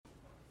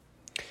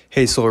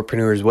Hey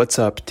Solarpreneurs, what's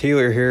up?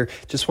 Taylor here.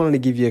 Just wanted to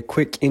give you a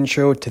quick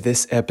intro to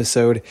this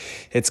episode.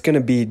 It's going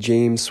to be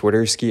James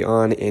Swiderski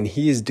on, and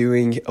he is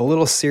doing a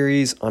little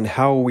series on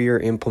how we are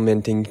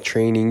implementing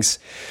trainings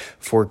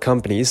for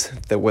companies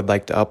that would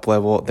like to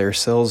up-level their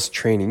sales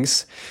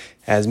trainings.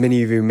 As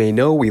many of you may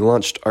know, we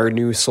launched our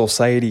new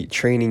Society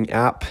training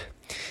app.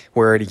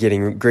 We're already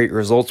getting great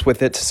results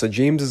with it. So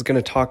James is going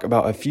to talk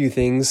about a few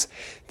things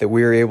that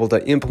we are able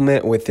to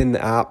implement within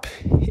the app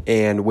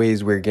and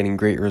ways we're getting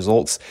great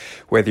results.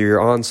 Whether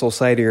you're on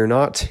Society or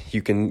not,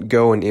 you can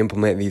go and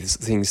implement these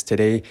things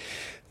today.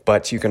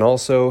 But you can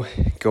also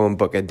go and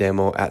book a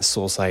demo at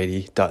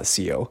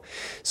soulciety.co.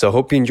 So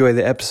hope you enjoy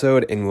the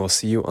episode, and we'll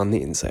see you on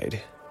the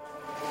inside.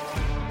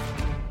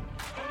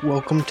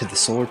 Welcome to the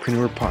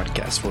Solarpreneur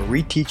Podcast, where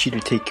we teach you to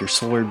take your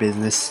solar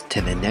business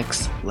to the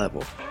next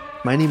level.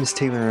 My name is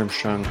Taylor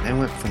Armstrong. I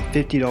went from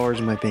 $50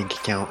 in my bank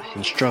account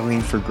and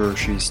struggling for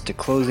groceries to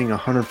closing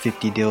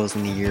 150 deals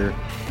in a year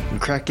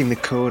and cracking the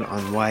code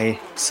on why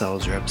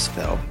sales reps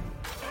fail.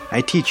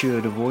 I teach you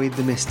how to avoid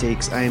the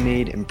mistakes I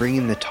made and bring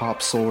in the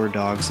top solar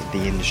dogs of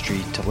the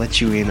industry to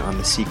let you in on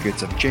the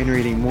secrets of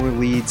generating more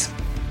leads,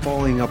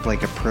 following up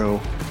like a pro,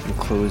 and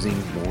closing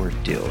more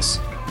deals.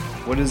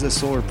 What is a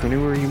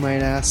solarpreneur, you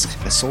might ask?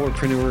 A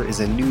solarpreneur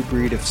is a new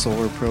breed of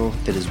solar pro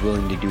that is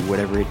willing to do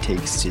whatever it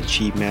takes to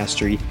achieve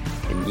mastery,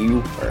 and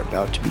you are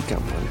about to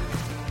become one.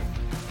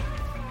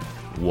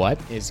 What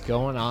is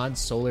going on,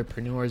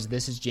 Solarpreneurs?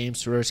 This is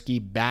James Swiderski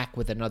back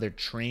with another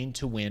Train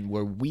to Win,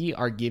 where we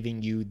are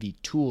giving you the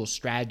tools,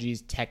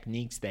 strategies,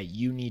 techniques that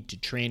you need to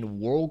train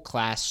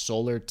world-class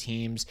solar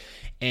teams.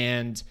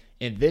 And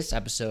in this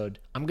episode,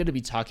 I'm going to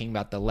be talking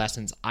about the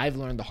lessons I've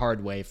learned the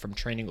hard way from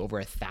training over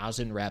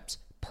 1,000 reps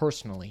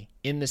personally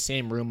in the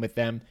same room with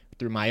them,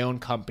 through my own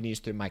companies,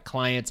 through my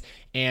clients,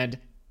 and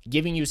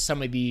giving you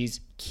some of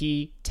these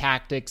key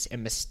tactics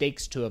and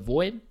mistakes to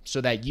avoid so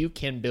that you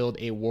can build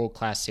a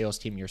world-class sales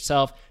team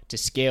yourself to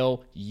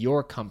scale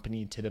your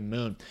company to the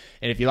moon.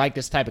 And if you like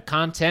this type of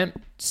content,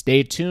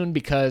 stay tuned,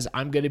 because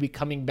I'm going to be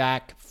coming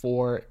back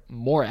for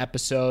more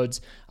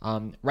episodes.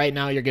 Right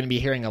now, you're going to be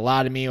hearing a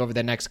lot of me over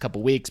the next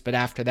couple weeks, but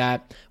after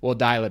that, we'll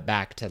dial it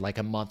back to like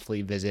a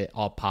monthly visit.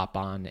 I'll pop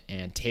on,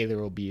 and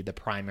Taylor will be the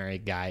primary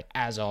guy,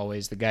 as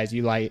always, the guys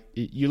you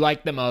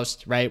like the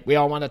most, right? We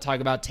all want to talk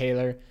about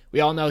Taylor.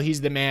 We all know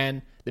he's the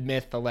man, the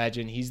myth, the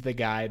legend. He's the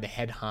guy, the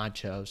head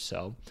honcho,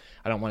 so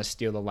I don't want to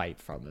steal the light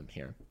from him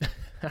here.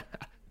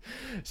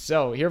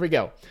 So here we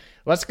go.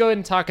 Let's go ahead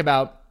and talk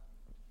about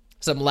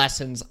some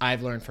lessons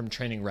I've learned from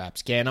training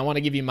reps, okay? And I want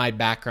to give you my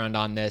background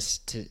on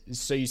this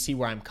so you see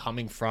where I'm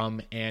coming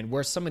from and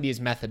where some of these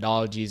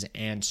methodologies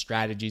and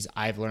strategies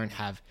I've learned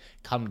have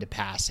come to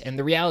pass. And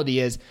the reality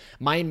is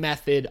my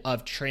method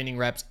of training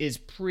reps is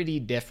pretty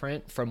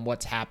different from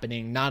what's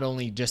happening not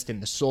only just in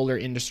the solar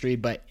industry,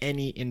 but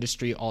any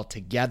industry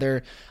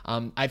altogether.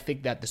 I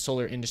think that the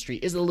solar industry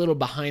is a little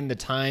behind the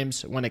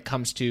times when it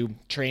comes to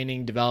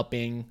training,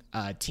 developing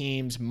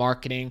teams,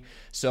 marketing.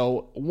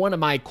 So one of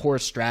my core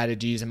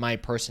strategies and my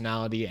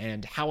personality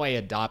and how I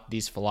adopt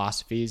these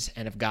philosophies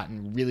and have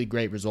gotten really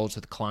great results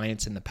with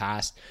clients in the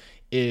past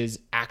is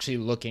actually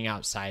looking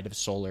outside of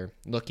solar,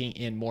 looking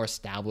in more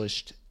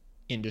established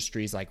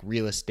industries like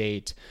real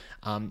estate,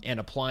 and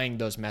applying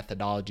those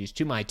methodologies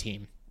to my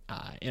team.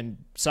 And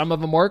some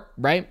of them work,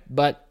 right?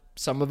 But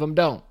some of them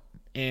don't.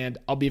 And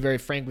I'll be very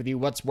frank with you,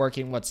 what's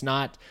working, what's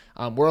not.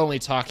 We're only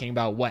talking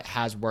about what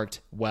has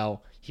worked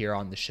well here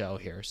on the show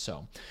here.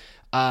 So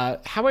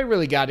how I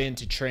really got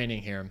into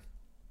training here,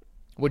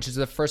 which is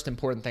the first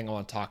important thing I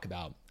want to talk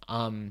about,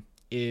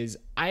 is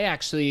I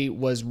actually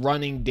was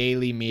running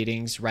daily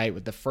meetings, right,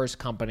 with the first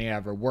company I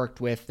ever worked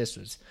with. This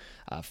was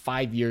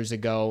 5 years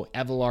ago,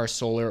 Evolar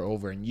Solar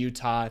over in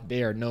Utah.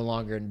 They are no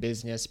longer in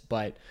business,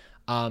 but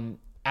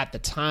at the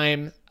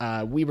time,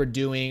 we were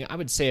doing, I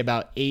would say,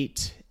 about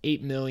 $8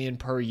 million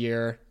per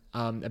year,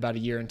 about a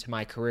year into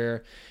my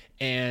career.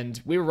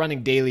 And we were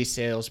running daily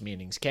sales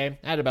meetings, okay?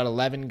 I had about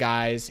 11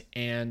 guys,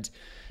 and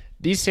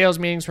these sales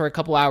meetings were a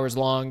couple hours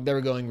long. They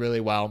were going really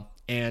well.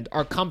 And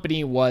our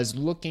company was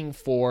looking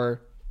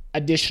for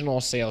additional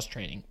sales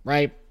training,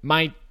 right?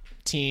 My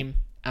team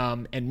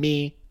and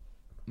me,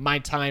 my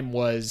time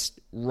was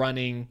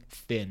running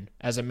thin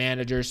as a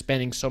manager,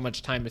 spending so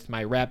much time with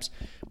my reps.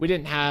 We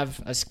didn't have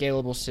a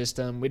scalable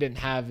system. We didn't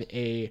have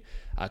a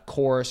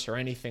course or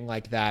anything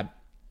like that.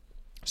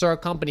 So our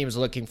company was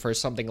looking for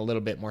something a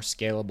little bit more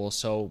scalable.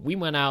 So we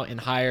went out and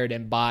hired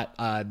and bought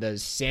the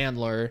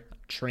Sandler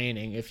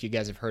training, if you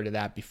guys have heard of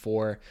that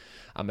before.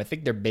 I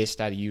think they're based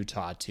out of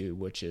Utah too,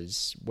 which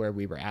is where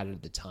we were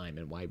at the time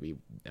and why we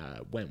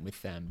went with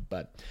them.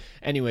 But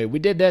anyway, we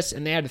did this,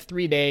 and they had a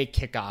 3-day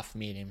kickoff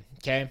meeting,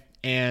 okay?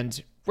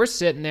 And we're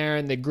sitting there,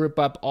 and they group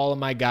up all of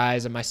my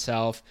guys and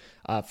myself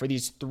for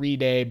these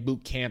 3-day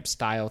boot camp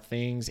style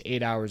things,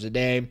 8 hours a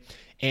day.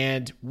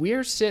 And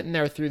we're sitting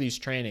there through these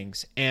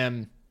trainings,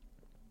 and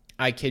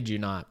I kid you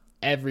not,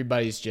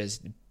 everybody's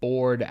just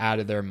bored out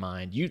of their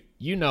mind.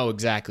 You know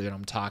exactly what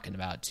I'm talking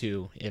about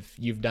too. If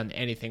you've done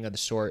anything of the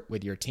sort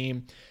with your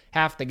team,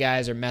 half the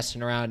guys are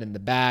messing around in the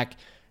back.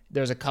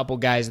 There's a couple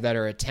guys that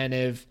are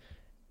attentive.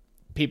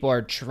 People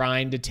are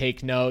trying to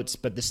take notes,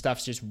 but the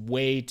stuff's just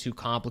way too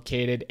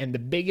complicated. And the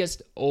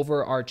biggest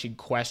overarching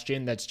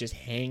question that's just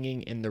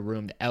hanging in the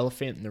room, the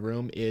elephant in the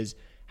room, is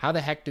how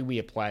the heck do we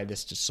apply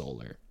this to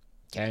solar?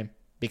 Okay?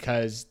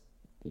 Because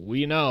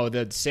we know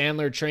the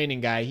Sandler training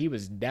guy, he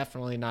was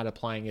definitely not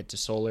applying it to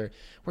solar.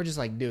 We're just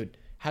like, dude,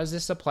 how does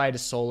this apply to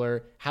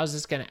solar? How's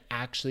this going to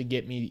actually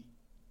get me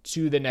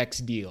to the next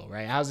deal,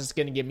 right? How's this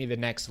going to get me the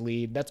next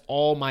lead? That's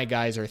all my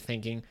guys are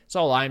thinking. It's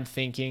all I'm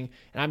thinking.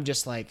 And I'm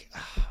just like,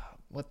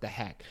 what the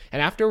heck?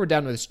 And after we're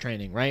done with this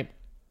training, right?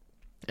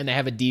 And they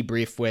have a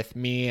debrief with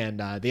me and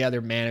the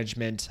other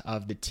management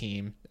of the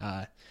team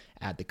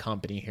at the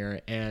company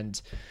here. And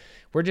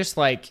we're just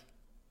like,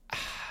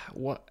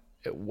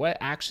 what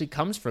actually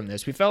comes from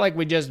this? We felt like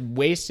we just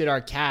wasted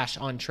our cash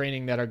on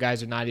training that our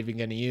guys are not even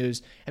going to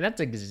use. And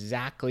that's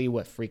exactly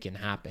what freaking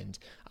happened.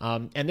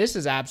 And this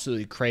is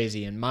absolutely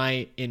crazy. In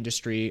my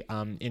industry,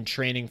 in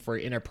training for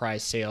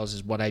enterprise sales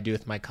is what I do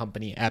with my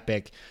company,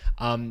 Epic.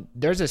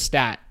 There's a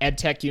stat.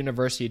 EdTech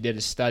University did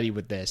a study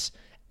with this.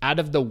 Out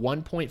of the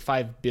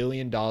 $1.5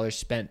 billion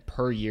spent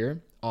per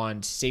year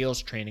on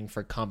sales training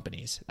for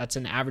companies, that's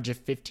an average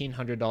of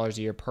 $1,500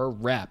 a year per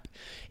rep.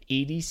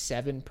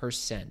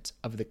 87%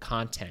 of the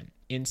content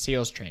in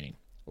sales training,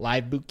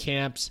 live boot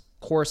camps,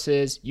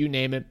 courses, you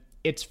name it,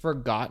 it's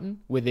forgotten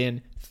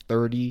within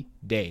 30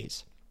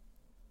 days.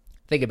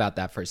 Think about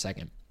that for a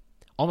second.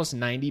 Almost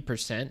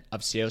 90%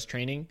 of sales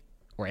training,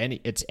 or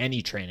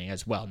any training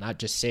as well, not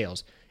just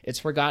sales, it's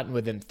forgotten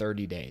within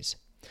 30 days.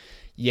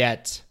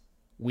 Yet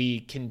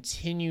we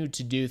continue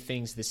to do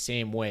things the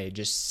same way,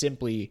 just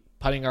simply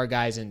putting our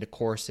guys into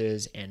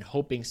courses and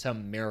hoping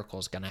some miracle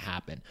is going to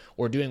happen,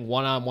 or doing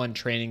one-on-one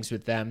trainings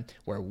with them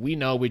where we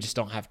know we just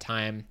don't have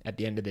time at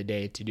the end of the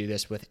day to do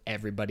this with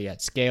everybody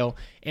at scale,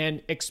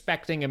 and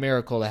expecting a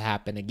miracle to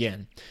happen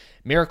again.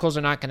 Miracles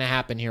are not going to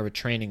happen here with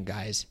training,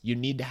 guys. You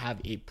need to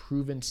have a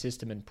proven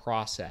system and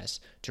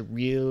process to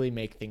really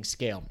make things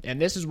scale.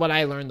 And this is what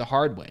I learned the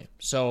hard way.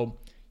 So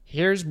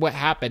here's what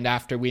happened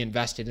after we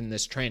invested in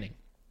this training.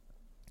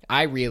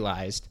 I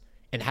realized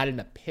and had an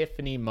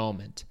epiphany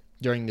moment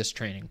during this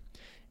training.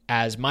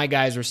 As my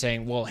guys were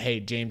saying, well, hey,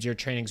 James, your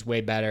training's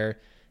way better.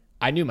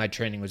 I knew my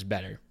training was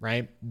better,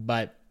 right?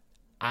 But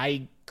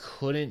I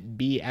couldn't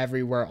be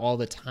everywhere all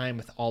the time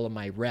with all of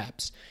my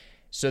reps.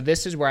 So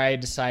this is where I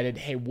decided,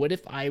 hey, what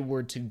if I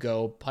were to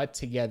go put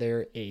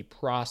together a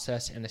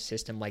process and a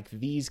system like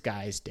these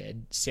guys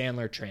did,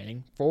 Sandler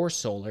training for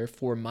solar,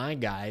 for my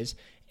guys,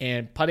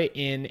 and put it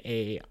in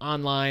a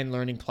online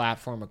learning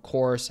platform, a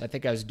course. I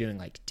think I was doing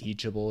like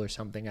Teachable or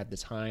something at the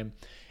time.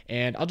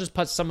 And I'll just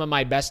put some of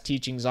my best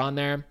teachings on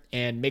there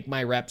and make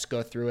my reps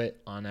go through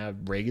it on a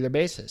regular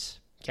basis.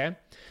 Okay.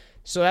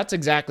 So that's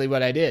exactly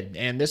what I did.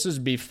 And this was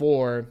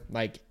before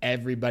like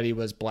everybody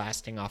was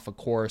blasting off a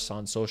course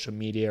on social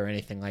media or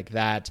anything like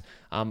that.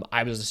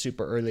 I was a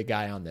super early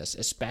guy on this,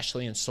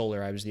 especially in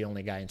solar. I was the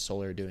only guy in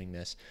solar doing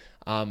this.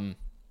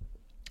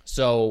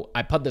 So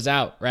I put this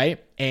out,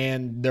 right?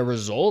 And the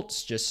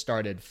results just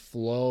started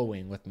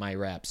flowing with my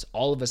reps.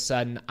 All of a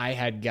sudden, I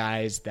had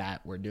guys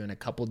that were doing a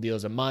couple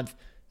deals a month,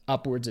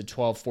 upwards of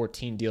 12,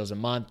 14 deals a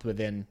month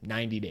within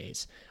 90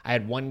 days. I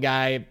had one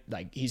guy,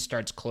 like he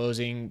starts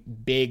closing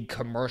big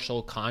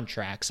commercial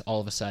contracts all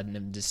of a sudden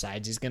and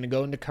decides he's going to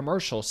go into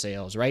commercial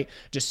sales, right?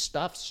 Just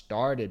stuff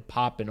started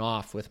popping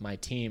off with my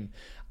team.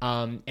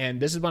 And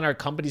this is when our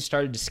company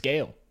started to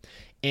scale.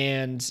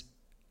 And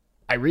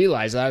I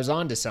realized that I was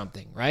onto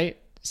something, right?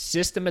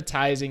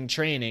 Systematizing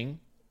training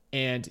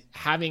and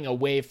having a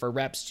way for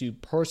reps to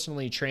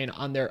personally train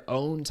on their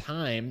own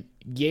time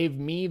gave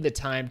me the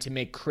time to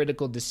make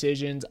critical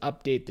decisions,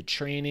 update the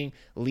training,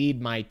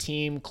 lead my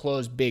team,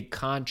 close big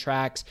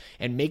contracts,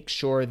 and make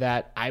sure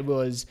that I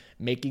was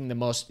making the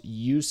most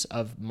use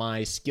of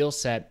my skill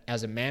set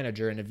as a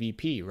manager and a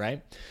VP,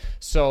 right?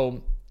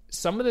 So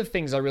some of the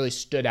things that really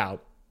stood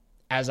out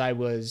as I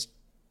was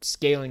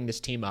scaling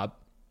this team up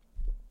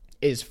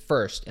is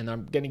first, and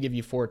I'm going to give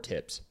you 4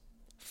 tips.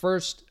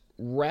 First,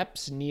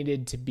 reps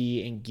needed to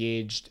be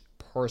engaged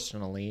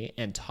personally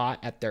and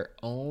taught at their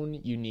own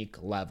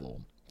unique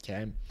level,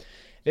 okay?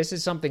 This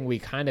is something we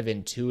kind of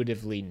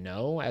intuitively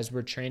know as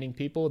we're training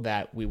people,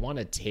 that we want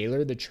to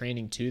tailor the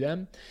training to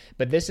them.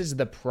 But this is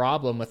the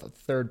problem with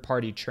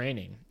third-party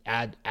training.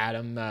 Adam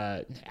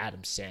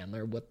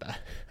Sandler, what the?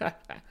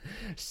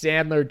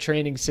 Sandler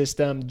training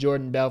system,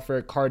 Jordan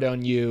Belfort,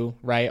 Cardone U,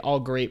 right? All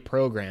great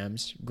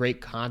programs,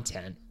 great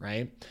content,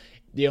 right?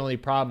 The only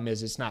problem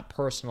is it's not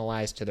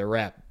personalized to the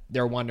rep.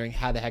 They're wondering,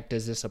 how the heck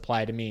does this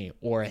apply to me?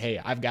 Or, hey,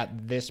 I've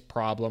got this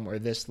problem or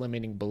this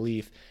limiting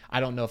belief. I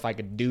don't know if I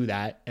could do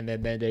that. And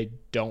then they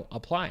don't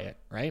apply it,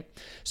 right?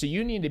 So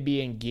you need to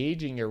be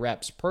engaging your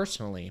reps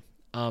personally,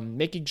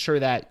 making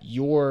sure that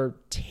you're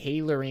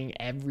tailoring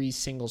every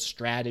single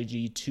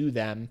strategy to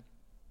them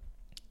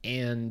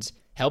and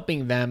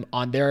helping them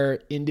on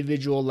their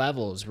individual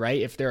levels,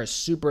 right? If they're a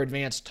super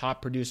advanced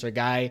top producer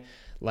guy,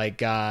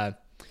 like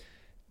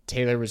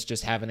Taylor was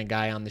just having a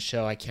guy on the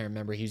show. I can't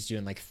remember. He's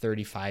doing like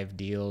 35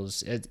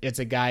 deals. It's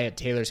a guy at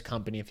Taylor's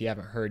company, if you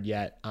haven't heard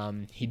yet.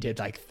 He did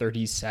like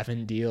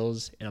 37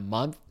 deals in a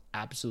month.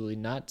 Absolutely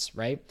nuts,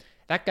 right?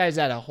 That guy's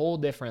at a whole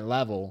different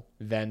level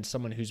than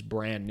someone who's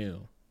brand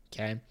new.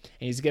 Okay. And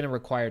he's going to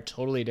require a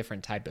totally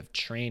different type of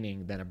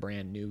training than a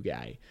brand new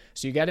guy.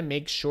 So you got to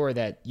make sure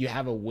that you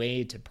have a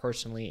way to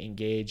personally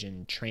engage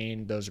and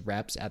train those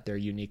reps at their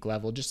unique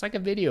level, just like a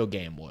video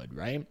game would,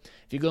 right?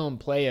 If you go and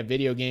play a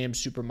video game,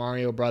 Super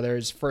Mario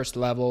Brothers, first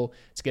level,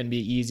 it's going to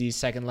be easy.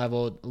 Second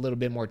level, a little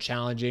bit more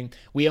challenging.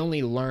 We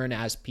only learn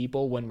as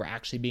people when we're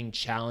actually being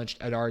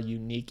challenged at our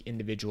unique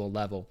individual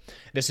level.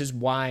 This is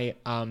why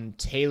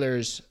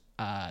Taylor's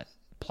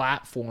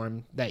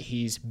platform that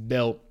he's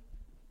built,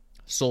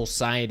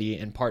 Soulciety,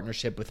 in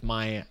partnership with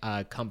my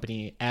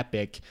company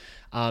Epic,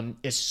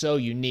 is so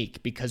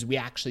unique because we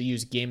actually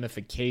use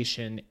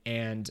gamification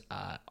and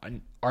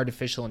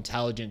artificial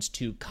intelligence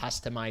to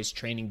customize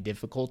training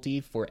difficulty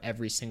for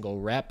every single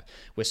rep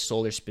with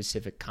solar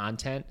specific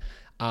content.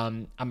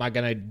 I'm not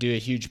going to do a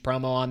huge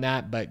promo on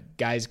that, but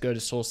guys, go to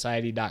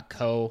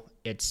soulciety.co.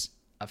 It's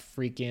a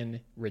freaking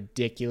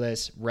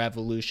ridiculous,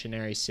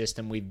 revolutionary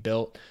system we've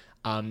built.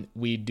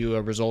 We do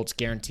a results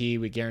guarantee.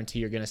 We guarantee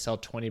you're going to sell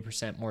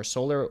 20% more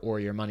solar or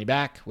your money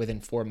back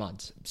within 4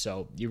 months.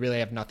 So you really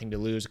have nothing to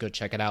lose. Go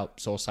check it out,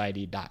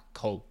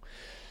 soulciety.co.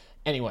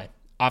 Anyway,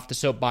 off the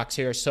soapbox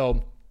here.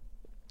 So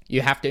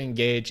you have to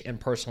engage in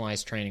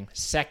personalized training.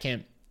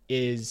 Second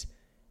is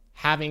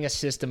having a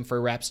system for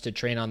reps to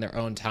train on their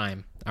own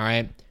time. All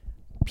right.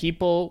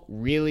 People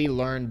really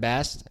learn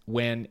best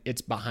when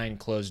it's behind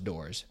closed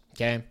doors.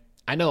 Okay.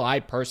 I know I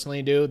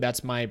personally do.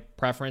 That's my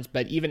preference.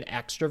 But even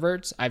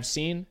extroverts I've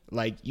seen,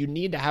 like, you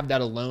need to have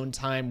that alone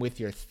time with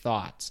your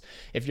thoughts.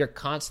 If you're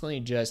constantly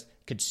just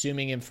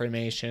consuming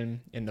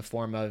information in the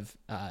form of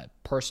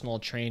personal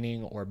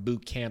training or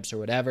boot camps or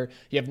whatever,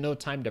 you have no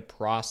time to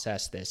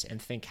process this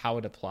and think how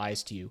it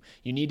applies to you.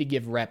 You need to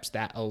give reps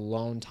that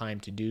alone time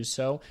to do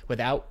so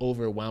without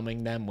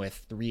overwhelming them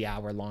with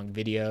 3-hour-long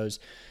videos.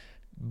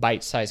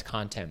 Bite-sized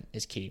content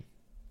is key.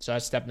 So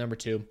that's step number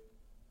 2.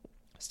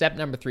 Step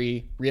number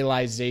 3,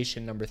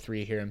 realization number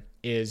 3 here,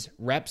 is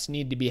reps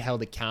need to be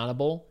held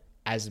accountable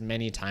as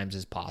many times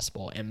as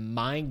possible. And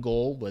my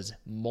goal was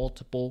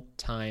multiple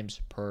times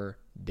per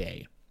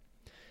day.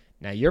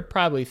 Now, you're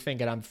probably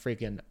thinking I'm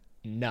freaking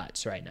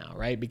nuts right now,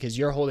 right? Because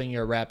you're holding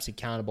your reps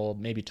accountable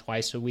maybe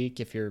twice a week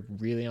if you're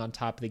really on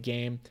top of the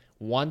game,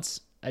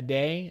 once a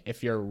day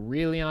if you're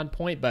really on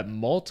point, but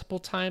multiple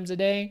times a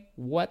day?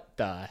 What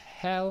the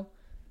hell?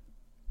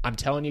 I'm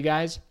telling you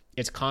guys,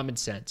 it's common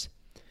sense.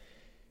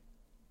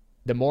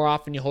 The more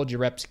often you hold your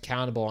reps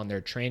accountable on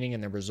their training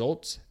and their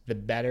results, the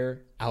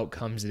better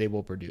outcomes they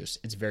will produce.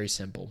 It's very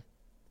simple,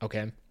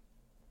 okay?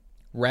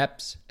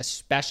 Reps,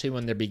 especially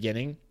when they're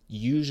beginning,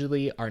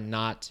 usually are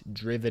not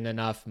driven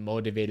enough,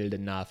 motivated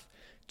enough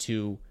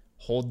to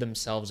hold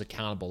themselves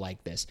accountable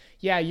like this.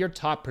 Yeah, your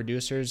top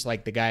producers,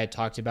 like the guy I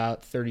talked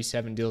about,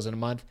 37 deals in a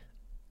month,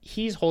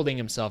 he's holding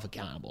himself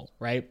accountable,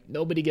 right?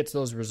 Nobody gets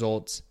those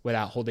results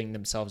without holding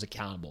themselves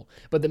accountable.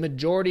 But the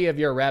majority of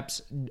your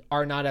reps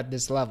are not at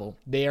this level.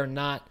 They are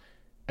not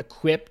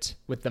equipped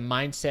with the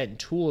mindset and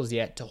tools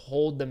yet to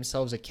hold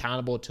themselves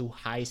accountable to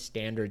high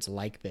standards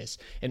like this.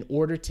 In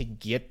order to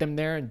get them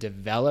there and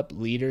develop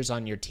leaders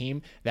on your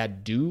team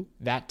that do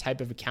that type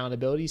of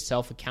accountability,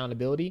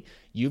 self-accountability,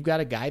 you've got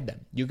to guide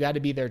them. You've got to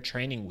be their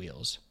training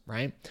wheels,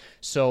 right?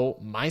 So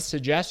my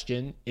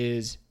suggestion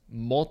is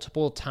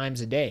multiple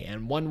times a day.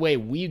 And one way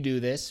we do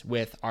this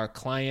with our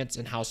clients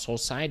and how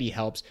Soulciety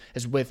helps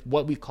is with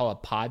what we call a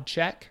pod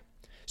check.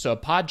 So a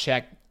pod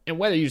check, and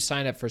whether you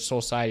sign up for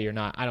Soulciety or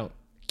not, I don't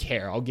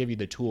care. I'll give you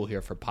the tool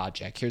here for pod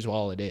check. Here's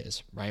all it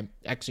is, right?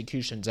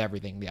 Execution's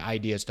everything. The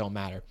ideas don't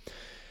matter.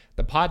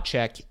 The pod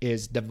check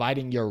is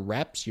dividing your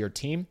reps, your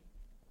team,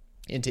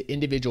 into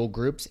individual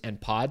groups and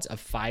pods of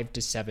 5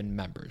 to 7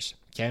 members.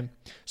 Okay.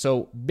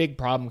 So big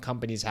problem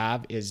companies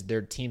have is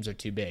their teams are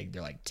too big.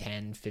 They're like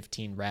 10,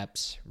 15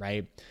 reps,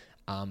 right?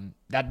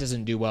 That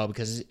doesn't do well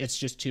because it's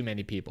just too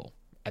many people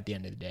at the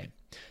end of the day.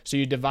 So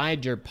you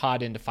divide your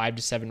pod into 5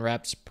 to 7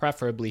 reps,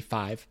 preferably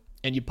 5,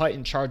 and you put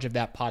in charge of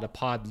that pod a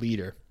pod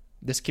leader.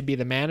 This could be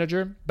the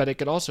manager, but it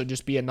could also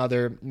just be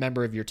another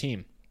member of your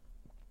team.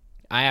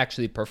 I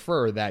actually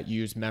prefer that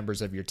you use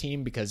members of your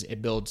team because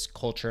it builds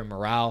culture and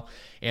morale.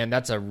 And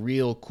that's a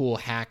real cool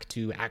hack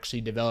to actually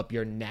develop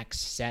your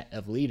next set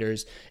of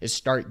leaders is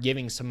start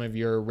giving some of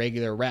your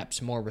regular reps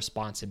more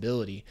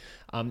responsibility.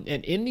 And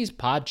in these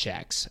pod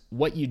checks,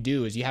 what you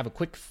do is you have a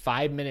quick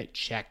 5-minute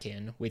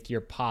check-in with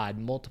your pod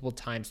multiple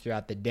times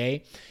throughout the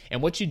day.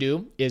 And what you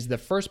do is the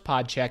first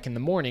pod check in the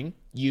morning,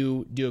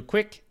 you do a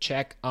quick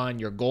check on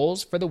your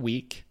goals for the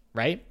week,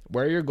 right?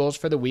 Where are your goals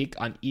for the week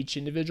on each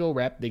individual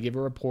rep? They give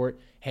a report.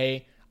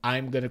 Hey,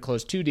 I'm going to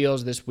close 2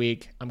 deals this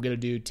week. I'm going to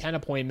do 10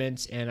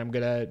 appointments and I'm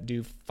going to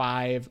do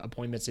 5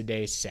 appointments a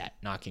day set,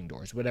 knocking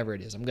doors, whatever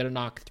it is. I'm going to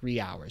knock 3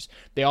 hours.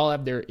 They all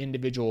have their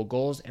individual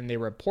goals and they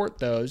report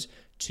those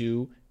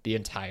to the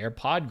entire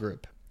pod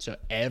group. So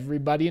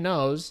everybody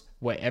knows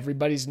what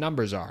everybody's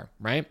numbers are,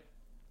 right?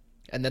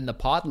 And then the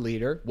pod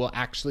leader will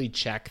actually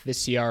check the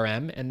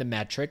CRM and the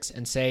metrics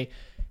and say,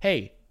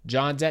 hey,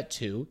 John's at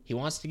 2. He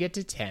wants to get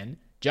to 10.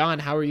 John,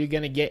 how are you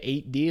going to get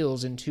 8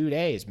 deals in 2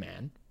 days,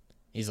 man?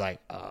 He's like,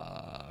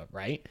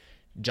 right?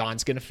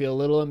 John's going to feel a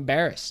little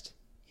embarrassed.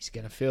 He's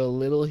going to feel a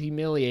little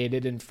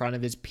humiliated in front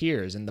of his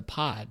peers in the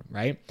pod,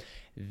 right?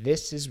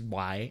 This is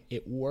why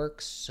it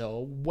works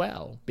so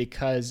well,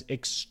 because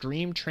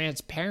extreme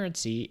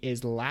transparency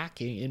is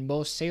lacking in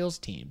most sales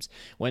teams.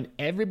 When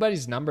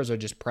everybody's numbers are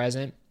just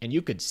present and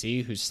you could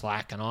see who's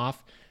slacking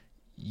off,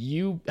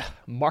 you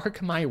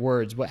mark my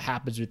words, what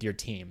happens with your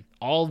team?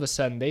 All of a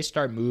sudden they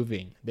start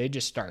moving. They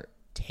just start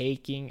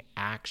taking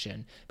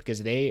action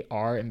because they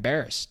are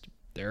embarrassed.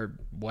 They're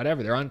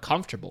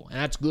uncomfortable, and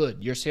that's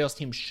good. Your sales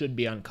team should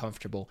be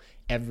uncomfortable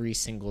every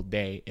single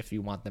day if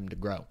you want them to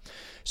grow.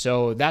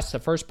 So that's the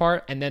first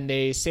part. And then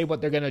they say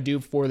what they're going to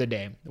do for the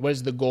day. What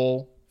is the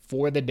goal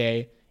for the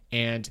day?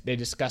 And they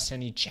discuss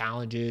any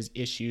challenges,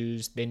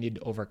 issues they need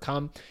to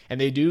overcome. And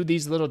they do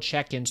these little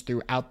check-ins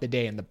throughout the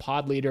day. And the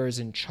pod leader is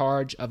in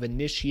charge of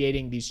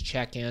initiating these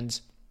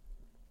check-ins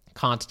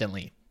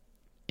constantly.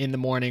 In the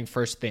morning,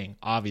 first thing,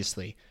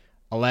 obviously.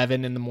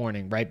 11 in the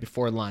morning, right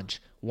before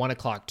lunch, 1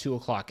 o'clock, 2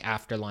 o'clock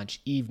after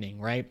lunch,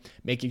 evening, right?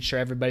 Making sure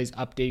everybody's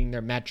updating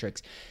their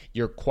metrics.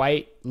 You're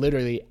quite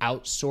literally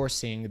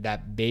outsourcing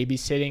that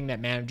babysitting that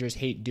managers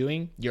hate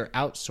doing. You're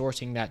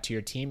outsourcing that to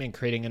your team and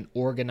creating an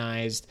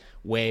organized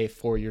way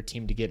for your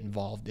team to get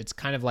involved. It's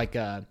kind of like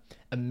a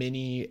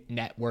mini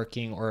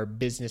networking or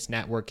business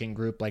networking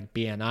group like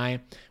BNI,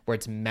 where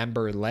it's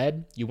member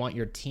led. You want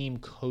your team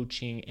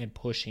coaching and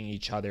pushing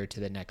each other to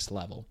the next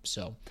level.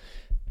 So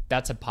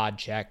that's a pod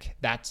check.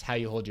 That's how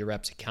you hold your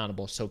reps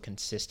accountable so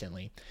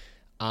consistently.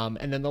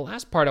 And then the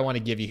last part I want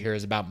to give you here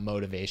is about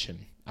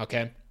motivation,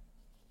 okay?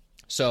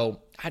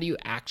 So how do you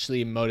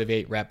actually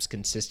motivate reps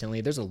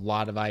consistently? There's a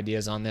lot of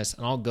ideas on this,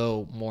 and I'll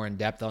go more in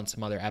depth on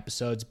some other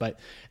episodes, but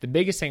the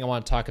biggest thing I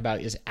want to talk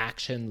about is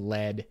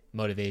action-led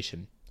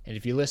motivation. And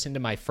if you listen to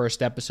my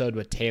first episode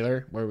with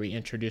Taylor, where we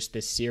introduced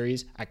this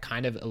series, I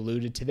kind of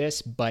alluded to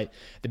this, but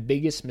the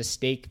biggest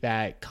mistake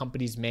that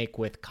companies make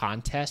with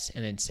contests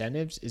and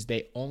incentives is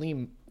they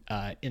only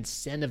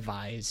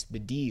incentivize the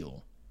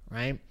deal,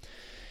 right?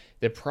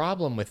 The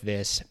problem with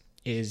this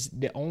is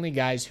the only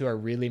guys who are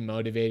really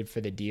motivated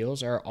for the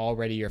deals are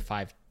already your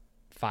top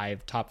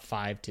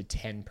 5 to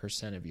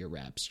 10% of your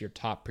reps, your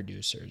top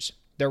producers.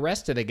 The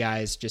rest of the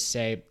guys just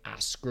say,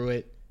 screw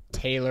it.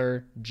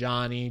 Taylor,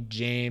 Johnny,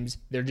 James,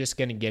 they're just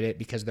going to get it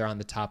because they're on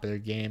the top of their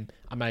game.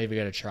 I'm not even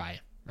going to try,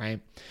 right?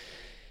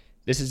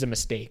 This is a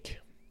mistake.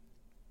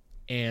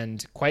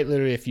 And quite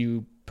literally, if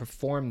you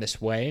perform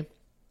this way,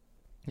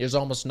 there's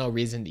almost no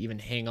reason to even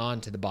hang on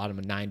to the bottom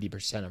of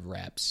 90% of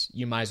reps.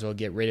 You might as well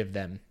get rid of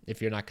them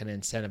if you're not going to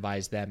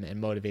incentivize them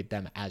and motivate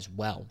them as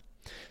well.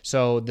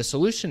 So the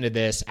solution to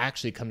this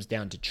actually comes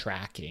down to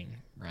tracking,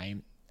 right?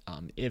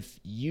 If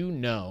you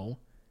know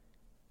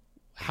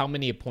how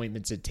many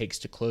appointments it takes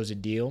to close a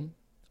deal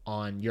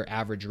on your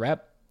average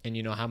rep, and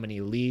you know how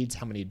many leads,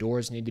 how many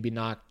doors need to be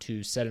knocked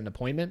to set an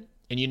appointment,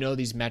 and you know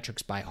these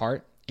metrics by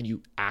heart, and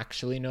you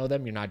actually know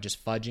them, you're not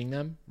just fudging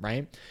them,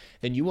 right?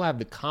 Then you will have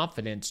the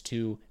confidence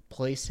to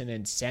place an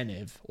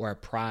incentive or a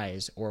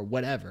prize or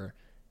whatever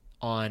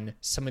on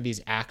some of these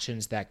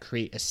actions that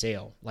create a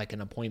sale, like an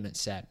appointment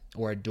set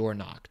or a door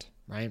knocked,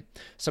 right?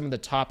 Some of the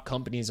top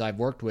companies I've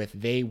worked with,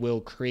 they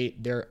will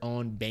create their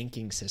own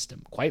banking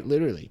system, quite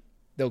literally.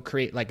 They'll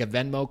create like a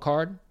Venmo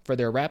card for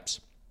their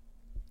reps,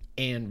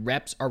 and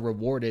reps are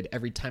rewarded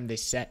every time they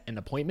set an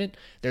appointment.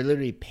 They're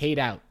literally paid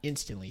out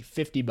instantly,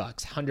 $50,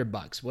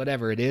 $100,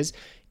 whatever it is,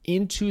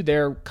 into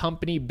their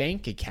company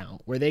bank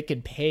account where they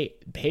could pay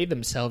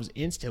themselves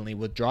instantly,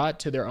 withdraw it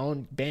to their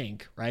own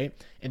bank, right?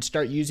 And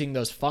start using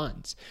those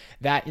funds.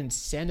 That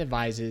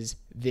incentivizes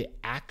the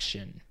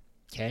action,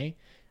 okay?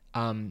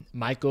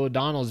 Michael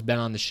O'Donnell's been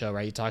on the show,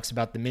 right? He talks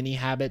about the mini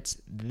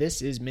habits.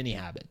 This is mini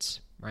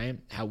habits, right?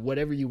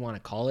 Whatever you want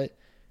to call it,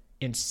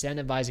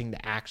 incentivizing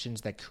the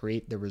actions that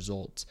create the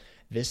results.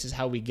 This is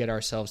how we get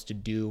ourselves to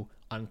do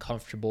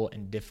uncomfortable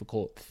and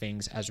difficult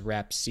things as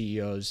reps,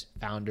 CEOs,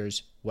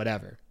 founders,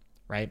 whatever,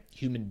 right?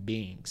 Human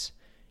beings.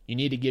 You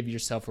need to give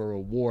yourself a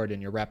reward,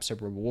 and your reps a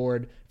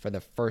reward for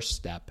the first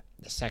step,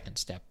 the second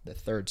step, the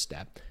third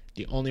step.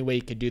 The only way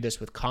you could do this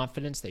with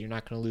confidence that you're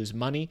not going to lose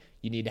money,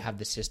 you need to have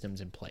the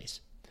systems in place.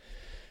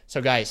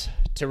 So guys,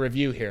 to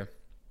review here,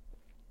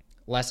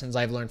 lessons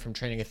I've learned from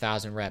training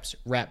 1,000 reps.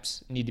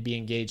 Reps need to be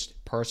engaged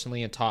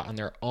personally and taught on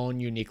their own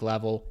unique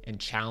level and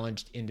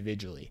challenged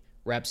individually.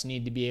 Reps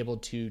need to be able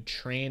to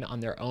train on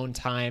their own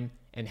time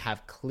and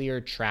have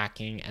clear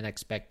tracking and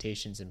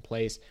expectations in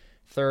place.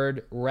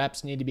 Third,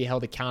 reps need to be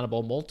held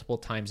accountable multiple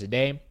times a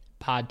day.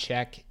 Pod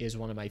check is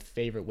one of my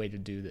favorite ways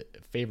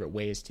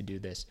to do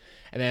this.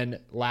 And then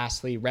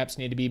lastly, reps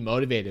need to be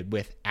motivated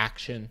with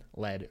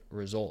action-led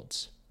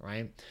results,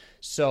 right?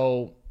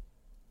 So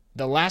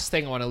the last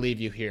thing I want to leave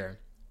you here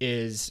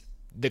is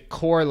the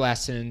core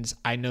lessons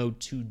I know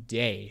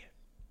today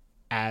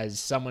as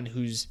someone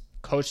who's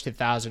coached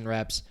 1,000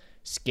 reps,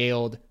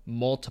 scaled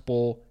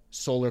multiple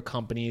solar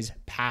companies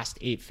past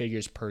 8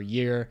 figures per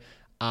year,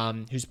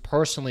 who's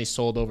personally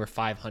sold over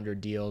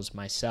 500 deals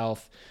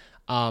myself.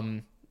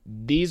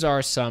 These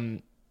are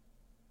some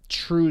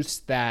truths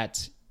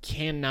that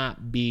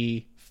cannot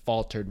be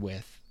faltered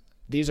with.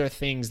 These are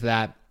things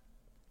that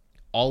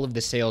all of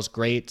the sales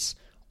greats,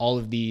 all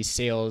of the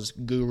sales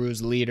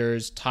gurus,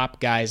 leaders, top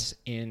guys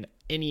in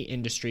any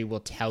industry will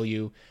tell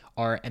you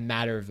are a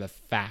matter of a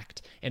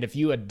fact. And if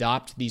you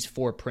adopt these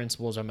 4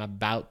 principles I'm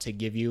about to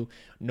give you,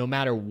 no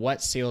matter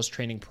what sales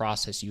training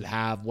process you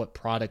have, what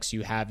products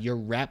you have, your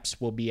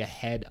reps will be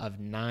ahead of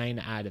 9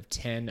 out of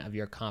 10 of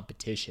your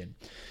competition.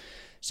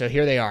 So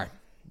here they are.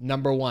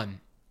 Number 1,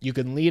 you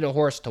can lead a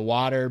horse to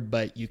water,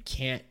 but you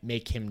can't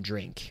make him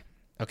drink,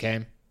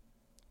 okay?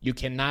 You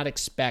cannot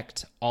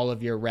expect all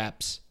of your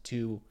reps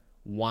to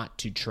want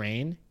to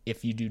train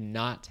if you do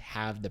not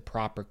have the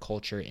proper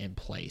culture in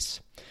place.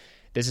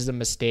 This is a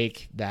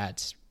mistake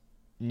that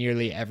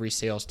nearly every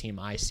sales team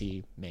I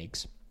see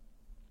makes.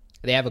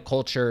 They have a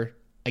culture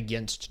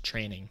against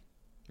training,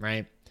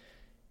 right?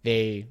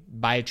 They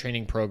buy a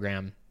training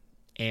program,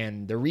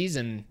 and the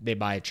reason they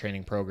buy a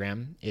training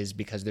program is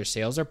because their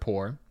sales are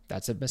poor.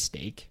 That's a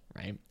mistake,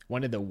 right?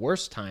 One of the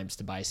worst times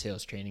to buy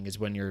sales training is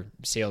when your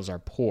sales are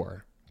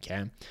poor,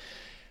 okay?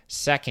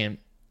 Second,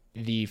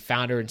 the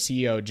founder and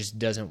CEO just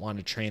doesn't want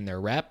to train their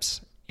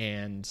reps,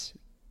 and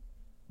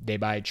they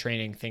buy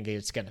training thinking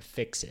it's going to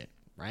fix it,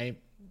 right?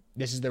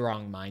 This is the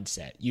wrong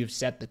mindset. You've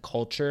set the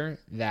culture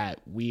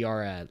that we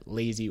are a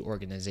lazy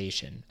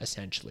organization,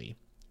 essentially.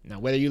 Now,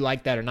 whether you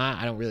like that or not,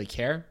 I don't really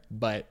care,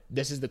 but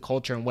this is the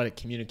culture and what it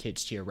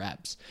communicates to your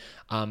reps.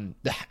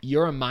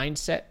 Your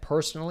mindset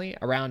personally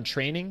around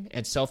training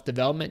and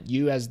self-development,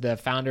 you as the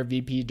founder,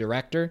 VP,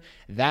 director,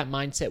 that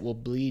mindset will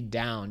bleed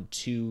down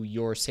to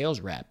your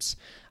sales reps.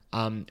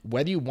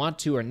 Whether you want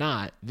to or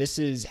not, this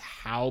is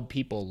how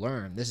people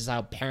learn. This is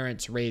how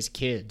parents raise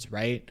kids,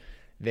 right?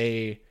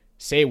 They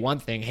say one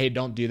thing, hey,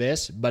 don't do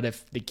this. But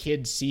if the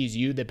kid sees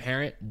you, the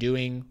parent,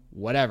 doing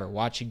whatever,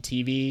 watching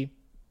TV,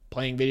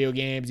 playing video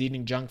games,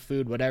 eating junk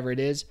food, whatever it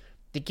is,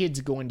 the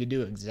kid's going to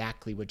do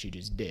exactly what you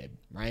just did,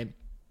 right?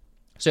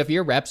 So if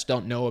your reps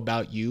don't know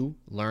about you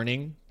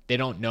learning, they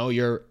don't know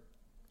you're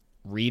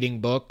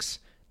reading books,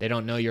 they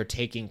don't know you're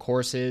taking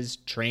courses,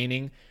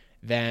 training,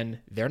 then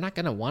they're not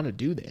going to want to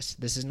do this.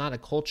 This is not a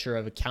culture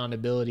of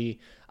accountability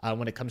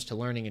when it comes to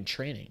learning and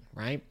training,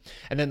 right?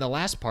 And then the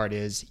last part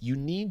is you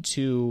need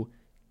to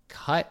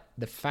cut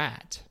the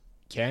fat,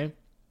 okay?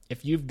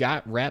 If you've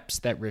got reps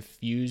that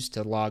refuse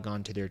to log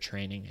on to their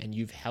training and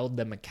you've held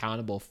them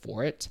accountable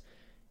for it,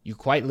 you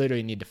quite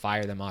literally need to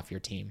fire them off your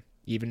team,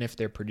 even if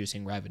they're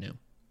producing revenue.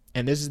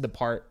 And this is the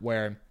part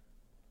where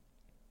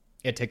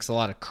it takes a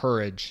lot of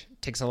courage,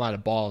 it takes a lot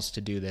of balls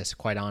to do this,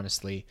 quite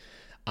honestly.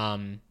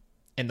 And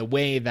the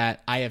way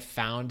that I have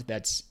found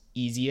that's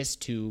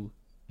easiest to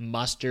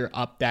muster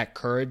up that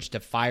courage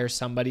to fire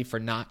somebody for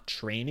not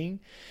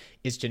training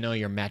is to know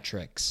your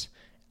metrics.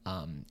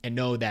 And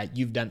know that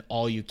you've done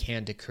all you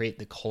can to create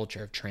the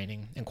culture of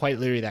training. And quite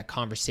literally, that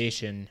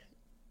conversation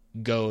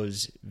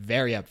goes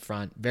very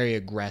upfront, very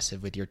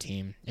aggressive with your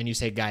team. And you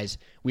say, guys,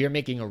 we are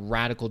making a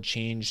radical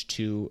change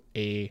to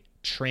a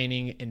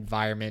training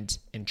environment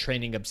and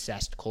training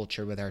obsessed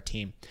culture with our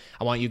team.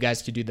 I want you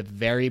guys to do the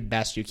very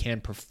best you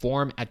can,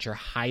 perform at your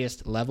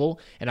highest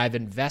level. And I've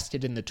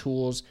invested in the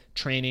tools,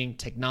 training,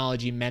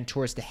 technology,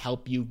 mentors to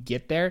help you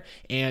get there.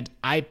 And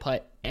I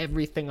put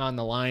everything on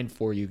the line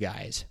for you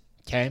guys.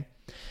 Okay.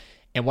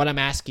 And what I'm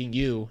asking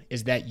you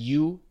is that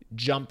you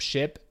jump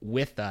ship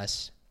with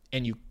us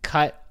and you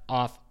cut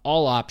off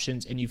all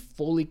options and you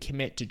fully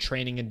commit to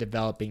training and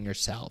developing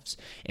yourselves.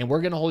 And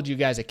we're going to hold you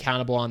guys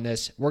accountable on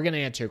this. We're going to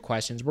answer your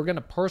questions. We're going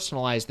to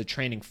personalize the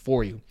training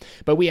for you.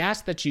 But we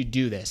ask that you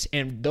do this.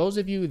 And those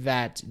of you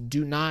that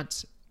do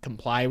not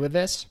comply with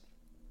this,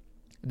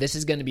 this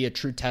is going to be a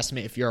true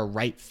testament if you're a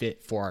right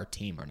fit for our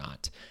team or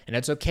not. And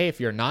it's okay if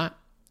you're not.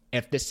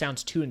 If this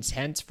sounds too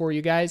intense for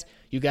you guys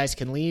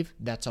can leave.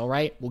 That's all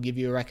right. We'll give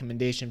you a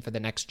recommendation for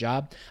the next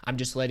job. I'm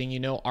just letting you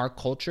know our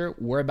culture,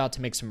 we're about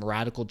to make some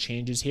radical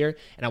changes here,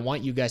 and I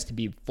want you guys to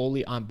be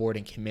fully on board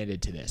and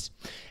committed to this.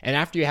 And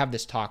after you have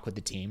this talk with the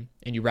team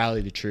and you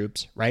rally the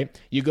troops, right?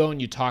 You go and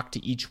you talk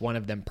to each one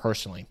of them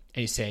personally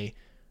and you say,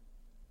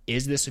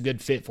 is this a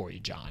good fit for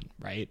you, John,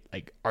 right?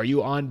 Like, are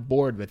you on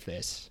board with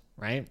this,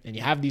 right? And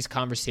you have these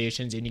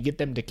conversations and you get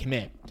them to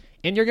commit.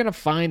 And you're going to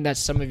find that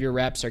some of your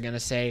reps are going to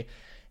say,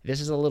 this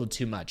is a little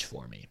too much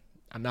for me.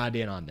 I'm not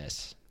in on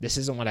this. This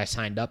isn't what I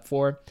signed up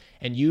for.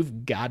 And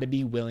you've got to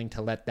be willing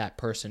to let that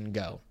person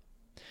go.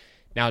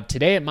 Now,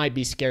 today it might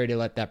be scary to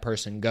let that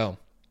person go.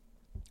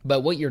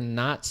 But what you're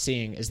not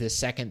seeing is the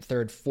second,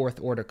 third, fourth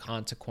order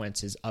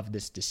consequences of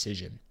this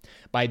decision.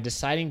 By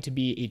deciding to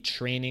be a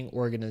training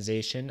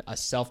organization, a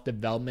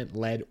self-development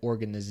led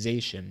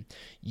organization,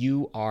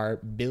 you are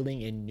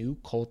building a new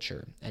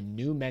culture, a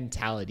new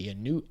mentality, a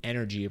new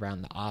energy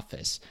around the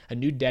office, a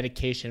new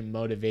dedication and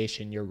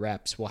motivation your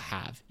reps will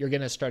have. You're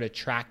going to start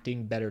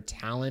attracting better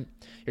talent.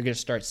 You're going to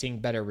start seeing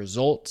better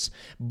results,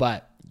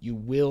 but you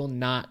will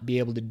not be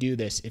able to do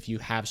this if you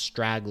have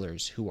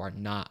stragglers who are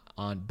not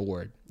on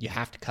board. You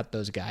have to cut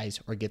those guys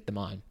or get them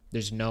on.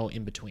 There's no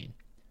in between.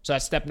 So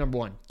that's step number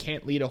one.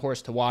 Can't lead a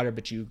horse to water,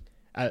 but you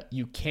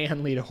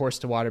can lead a horse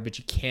to water, but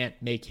you can't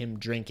make him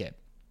drink it.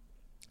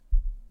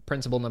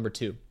 Principle number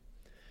two.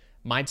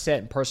 Mindset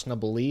and personal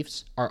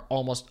beliefs are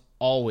almost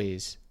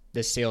always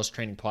the sales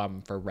training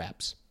problem for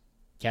reps.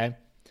 Okay?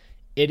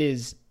 It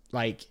is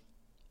like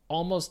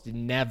almost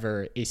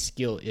never a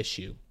skill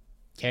issue.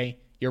 Okay?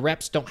 Your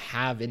reps don't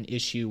have an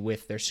issue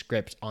with their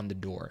script on the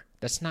door.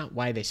 That's not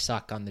why they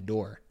suck on the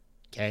door,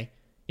 okay?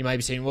 You might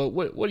be saying, well,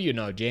 what do you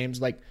know, James?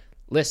 Like,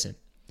 listen,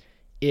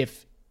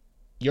 if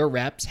your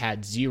reps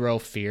had zero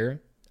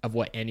fear of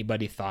what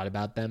anybody thought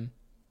about them,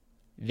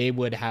 they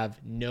would have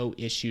no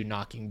issue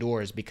knocking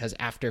doors, because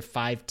after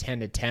 5,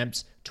 10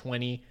 attempts,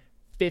 20,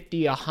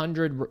 50,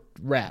 100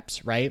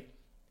 reps, right,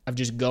 of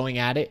just going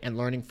at it and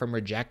learning from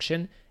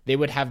rejection, they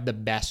would have the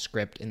best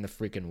script in the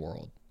freaking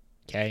world,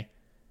 okay?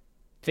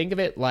 Think of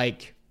it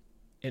like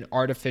an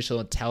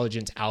artificial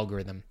intelligence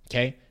algorithm,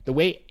 okay? The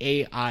way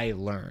AI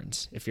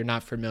learns, if you're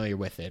not familiar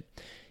with it,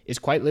 is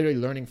quite literally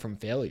learning from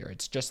failure.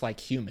 It's just like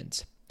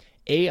humans.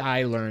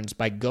 AI learns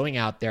by going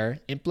out there,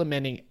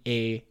 implementing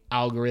a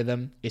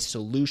algorithm, a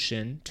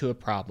solution to a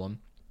problem,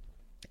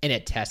 and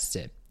it tests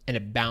it, and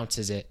it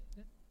bounces it,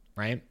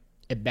 right?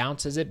 It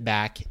bounces it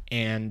back,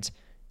 and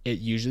it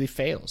usually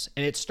fails.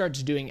 And it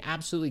starts doing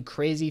absolutely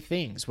crazy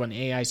things when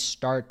AI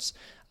starts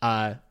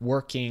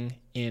working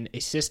in a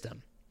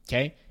system,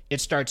 okay?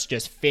 It starts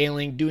just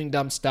failing, doing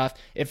dumb stuff.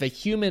 If a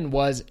human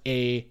was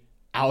a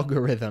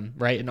algorithm,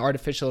 right, an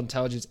artificial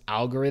intelligence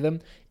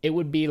algorithm, it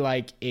would be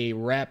like a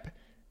rep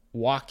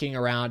walking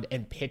around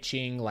and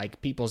pitching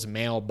like people's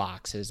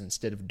mailboxes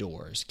instead of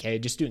doors, okay?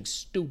 Just doing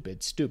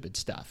stupid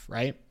stuff,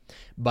 right?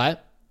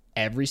 But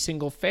every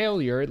single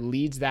failure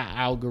leads that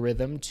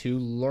algorithm to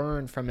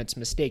learn from its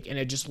mistake, and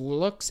it just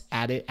looks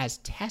at it as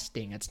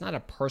testing. It's not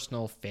a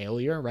personal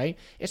failure, right?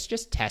 It's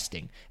just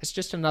testing. It's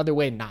just another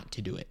way not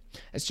to do it.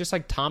 It's just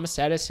like Thomas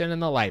Edison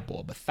and the light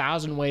bulb,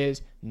 1,000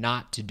 ways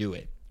not to do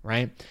it,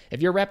 right?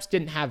 If your reps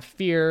didn't have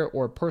fear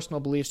or personal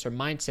beliefs or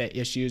mindset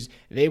issues,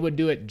 they would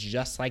do it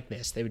just like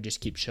this. They would just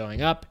keep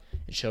showing up,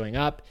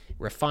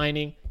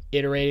 refining,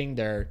 iterating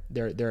their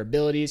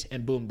abilities,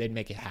 and boom, they'd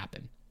make it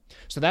happen.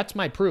 So that's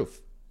my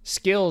proof.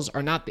 Skills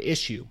are not the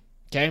issue,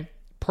 okay?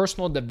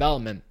 Personal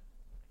development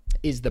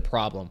is the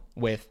problem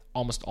with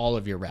almost all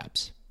of your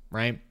reps,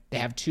 right? They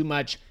have too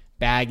much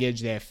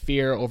baggage. They have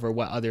fear over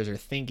what others are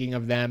thinking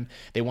of them.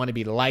 They want to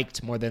be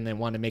liked more than they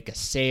want to make a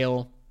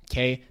sale,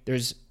 okay?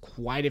 There's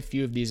quite a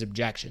few of these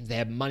objections. They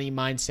have money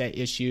mindset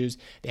issues.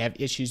 They have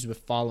issues with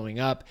following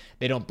up.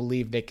 They don't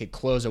believe they could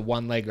close a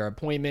one-legger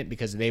appointment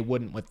because they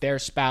wouldn't with their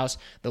spouse.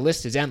 The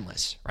list is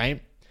endless,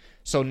 right?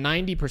 So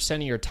 90%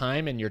 of your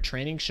time and your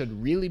training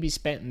should really be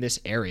spent in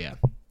this area.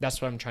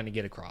 That's what I'm trying to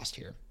get across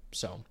here.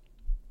 So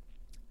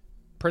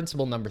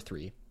principle number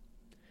 3,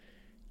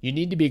 you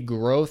need to be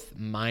growth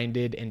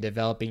minded in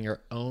developing your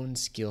own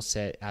skill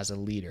set as a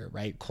leader,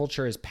 right?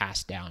 Culture is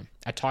passed down.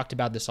 I talked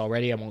about this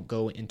already. I won't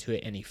go into it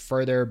any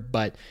further,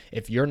 but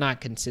if you're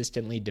not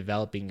consistently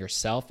developing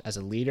yourself as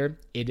a leader,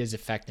 it is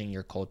affecting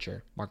your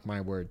culture. Mark my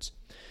words.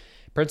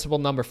 Principle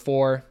number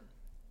 4,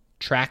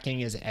 tracking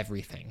is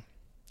everything.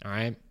 All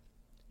right.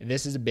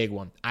 This is a big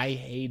one. I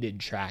hated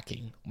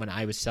tracking when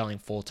I was selling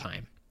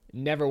full-time.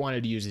 Never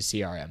wanted to use a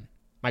CRM.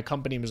 My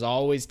company was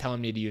always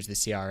telling me to use the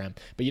CRM.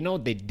 But you know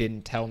what they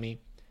didn't tell me?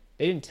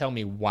 They didn't tell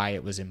me why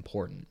it was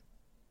important.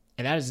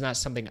 And that is not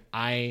something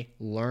I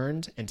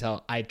learned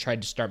until I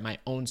tried to start my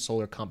own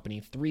solar company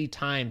 3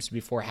 times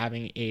before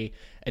having a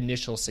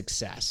initial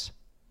success.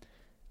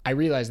 I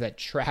realized that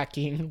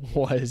tracking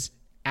was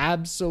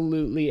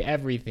absolutely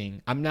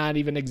everything. I'm not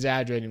even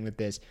exaggerating with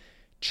this.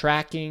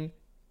 Tracking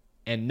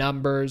and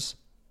numbers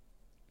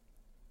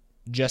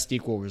just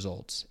equal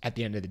results at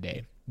the end of the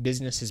day.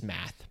 Business is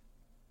math.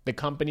 The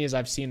companies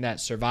I've seen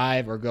that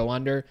survive or go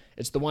under,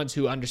 it's the ones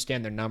who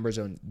understand their numbers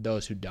and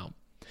those who don't.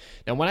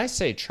 Now, when I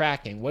say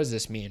tracking, what does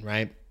this mean,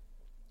 right?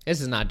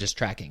 This is not just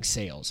tracking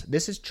sales.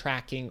 This is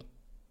tracking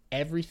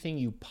everything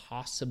you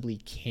possibly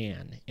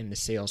can in the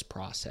sales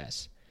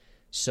process.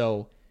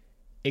 So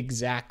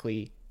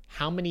exactly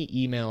how many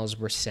emails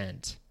were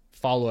sent,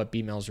 follow-up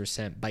emails were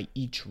sent by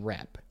each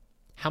rep.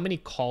 How many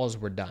calls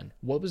were done?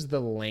 What was the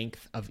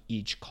length of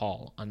each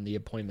call on the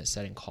appointment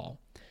setting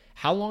call?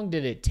 How long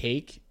did it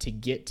take to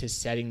get to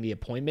setting the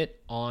appointment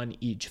on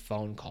each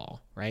phone call,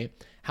 right?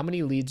 How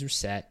many leads were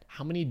set?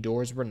 How many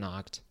doors were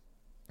knocked,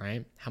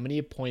 right? How many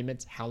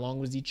appointments? How long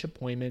was each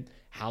appointment?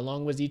 How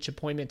long was each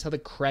appointment till the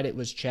credit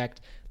was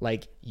checked?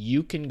 Like,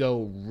 you can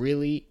go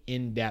really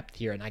in depth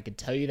here. And I can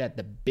tell you that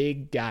the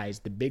big guys,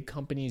 the big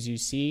companies you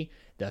see,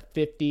 the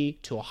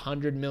 $50 to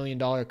 $100 million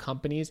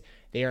companies,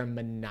 they are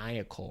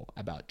maniacal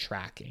about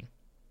tracking.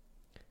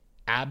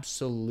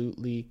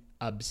 Absolutely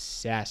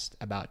obsessed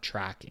about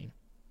tracking.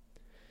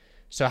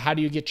 So how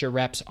do you get your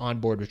reps on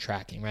board with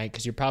tracking, right?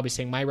 Because you're probably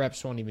saying, my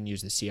reps won't even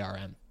use the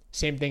CRM.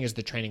 Same thing as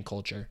the training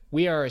culture.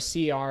 We are a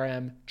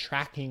CRM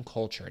tracking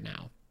culture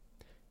now.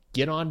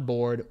 Get on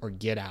board or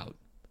get out.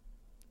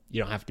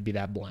 You don't have to be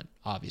that blunt,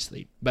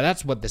 obviously. But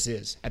that's what this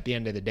is at the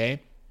end of the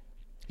day.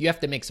 You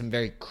have to make some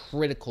very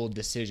critical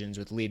decisions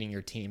with leading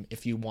your team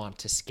if you want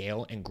to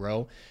scale and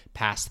grow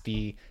past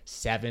the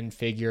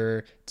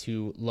 7-figure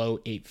to low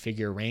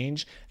 8-figure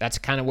range. That's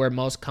kind of where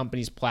most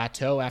companies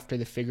plateau after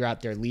they figure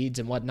out their leads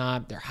and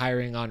whatnot. They're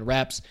hiring on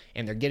reps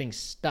and they're getting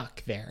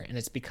stuck there. And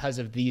it's because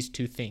of these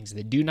two things.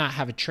 They do not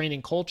have a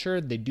training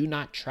culture. They do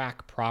not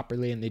track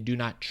properly, and they do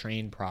not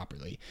train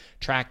properly.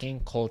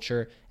 Tracking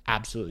culture,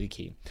 absolutely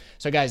key.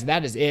 So guys,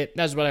 that is it.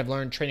 That's what I've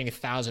learned training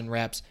 1,000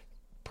 reps.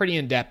 Pretty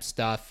in-depth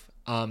stuff.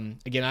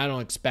 Again, I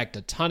don't expect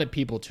a ton of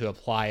people to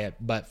apply it,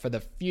 but for the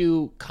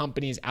few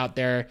companies out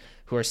there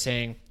who are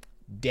saying,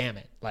 damn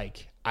it,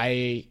 like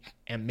I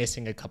am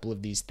missing a couple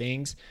of these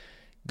things,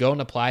 go and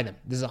apply them.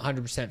 This is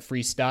 100%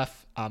 free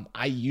stuff.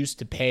 I used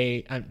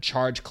to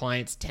charge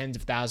clients tens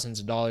of thousands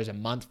of dollars a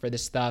month for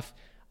this stuff.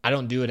 I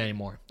don't do it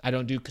anymore. I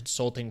don't do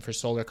consulting for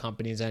solar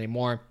companies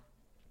anymore.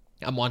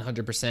 I'm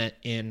 100%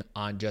 in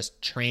on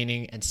just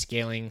training and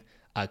scaling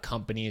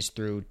companies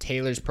through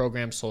Taylor's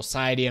program,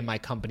 Soulciety, and my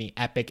company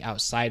Epic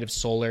outside of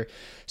solar.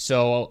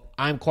 So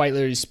I'm quite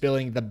literally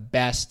spilling the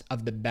best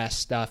of the best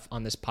stuff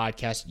on this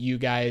podcast. You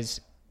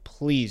guys,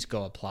 please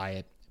go apply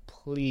it.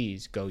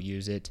 Please go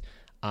use it.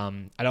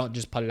 I don't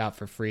just put it out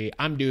for free.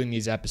 I'm doing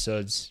these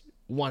episodes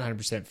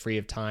 100% free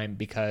of time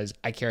because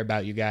I care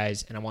about you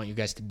guys and I want you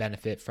guys to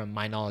benefit from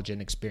my knowledge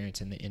and experience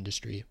in the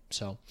industry.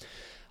 So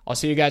I'll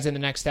see you guys in the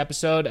next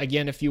episode.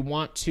 Again, if you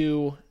want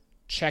to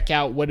check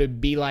out what it'd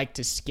be like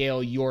to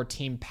scale your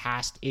team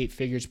past 8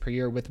 figures per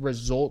year with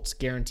results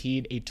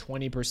guaranteed, a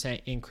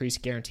 20% increase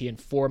guarantee in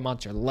 4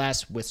 months or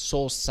less with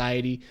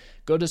Soulciety,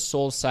 go to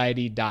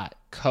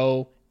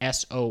soulciety.co,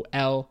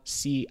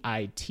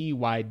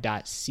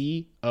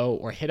 SOLCITY.co,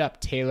 or hit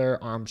up Taylor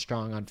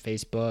Armstrong on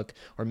Facebook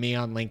or me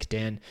on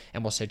LinkedIn,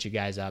 and we'll set you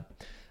guys up.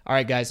 All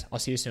right, guys, I'll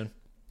see you soon.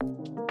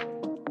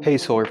 Hey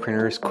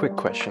Solarpreneurs, quick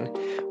question.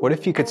 What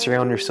if you could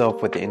surround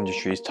yourself with the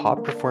industry's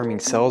top performing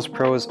sales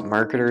pros,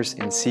 marketers,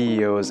 and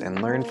CEOs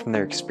and learn from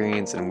their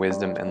experience and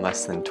wisdom in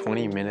less than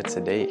 20 minutes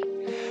a day?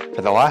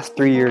 For the last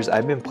 3 years,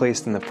 I've been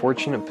placed in the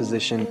fortunate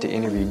position to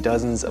interview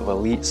dozens of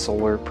elite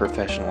solar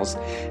professionals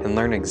and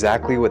learn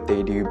exactly what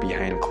they do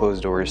behind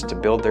closed doors to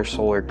build their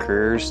solar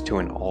careers to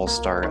an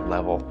all-star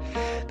level.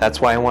 That's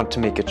why I want to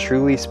make a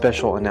truly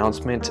special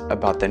announcement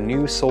about the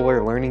new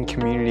solar learning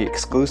community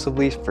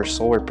exclusively for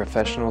solar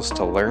professionals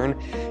to learn,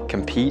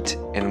 compete,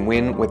 and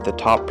win with the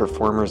top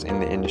performers in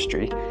the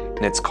industry,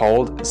 and it's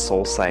called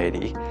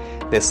Soulciety.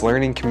 This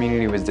learning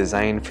community was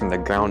designed from the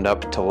ground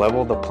up to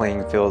level the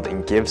playing field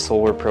and give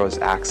solar pros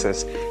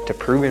access to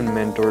proven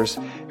mentors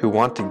who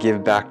want to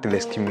give back to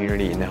this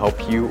community and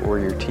help you or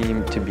your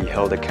team to be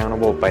held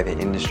accountable by the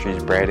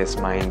industry's brightest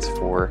minds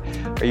for,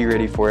 are you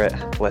ready for it,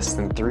 less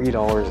than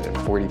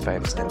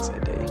 $3.45 a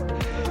day.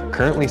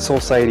 Currently,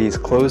 Soulciety is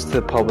closed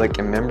to the public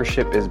and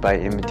membership is by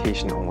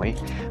invitation only,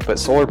 but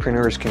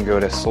solarpreneurs can go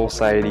to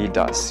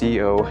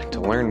soulciety.co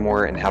to learn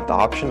more and have the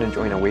option to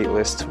join a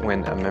waitlist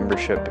when a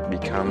membership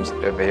becomes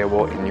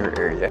available in your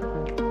area.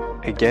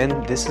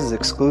 Again, this is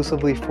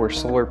exclusively for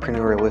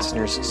Solarpreneur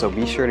listeners, so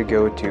be sure to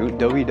go to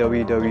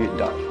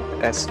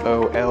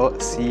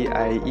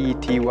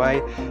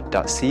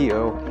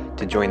www.soulciety.co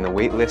to join the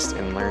waitlist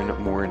and learn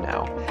more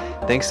now.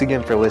 Thanks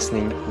again for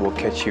listening. We'll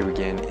catch you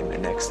again in the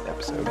next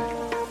episode.